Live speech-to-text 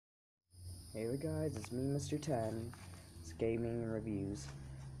Hey there guys, it's me, Mr. 10. It's gaming and reviews.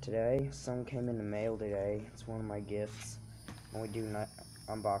 Today, something came in the mail today. It's one of my gifts. And we do an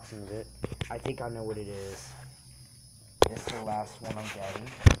unboxing of it. I think I know what it is. It's the last one I'm getting.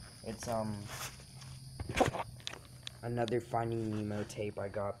 It's another Finding Nemo tape I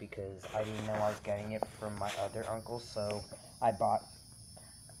got because I didn't know I was getting it from my other uncle, so I bought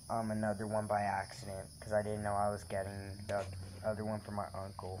another one by accident because I didn't know I was getting the other one from my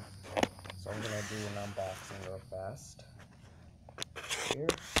uncle. So I'm gonna do an unboxing real fast. Here.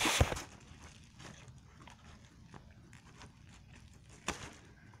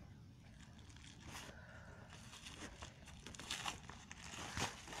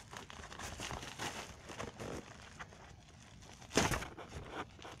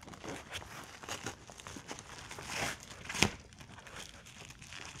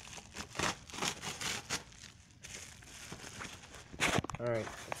 Alright,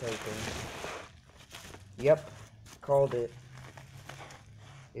 it's open. Yep, called it.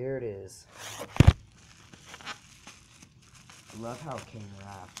 Here it is. I love how it came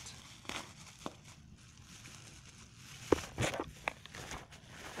wrapped.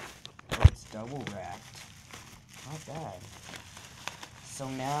 Oh, it's double wrapped. Not bad. So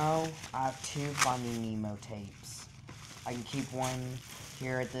now I have two Finding Nemo tapes. I can keep one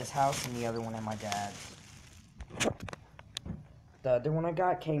here at this house and the other one at my dad's. The other one I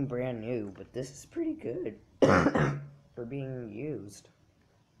got came brand new, but this is pretty good for being used.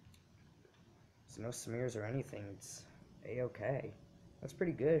 There's no smears or anything. It's a-okay. That's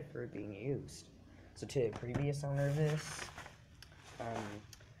pretty good for it being used. So to the previous owner of this,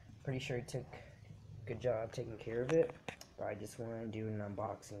 pretty sure he took a good job taking care of it, but I just want to do an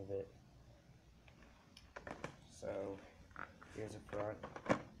unboxing of it. So here's a front,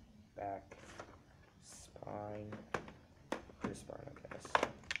 back, spine, spine, I guess.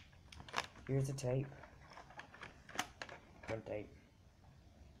 Here's the tape. One tape.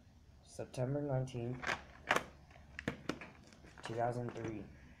 September 19th, 2003.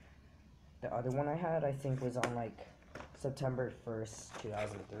 The other one I had, I think, was on like September 1st,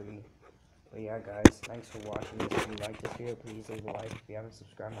 2003. But yeah, guys, thanks for watching this. If you like this video, please leave a like. If you haven't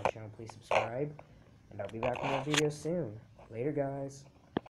subscribed to my channel, please subscribe. And I'll be back with more videos soon. Later, guys.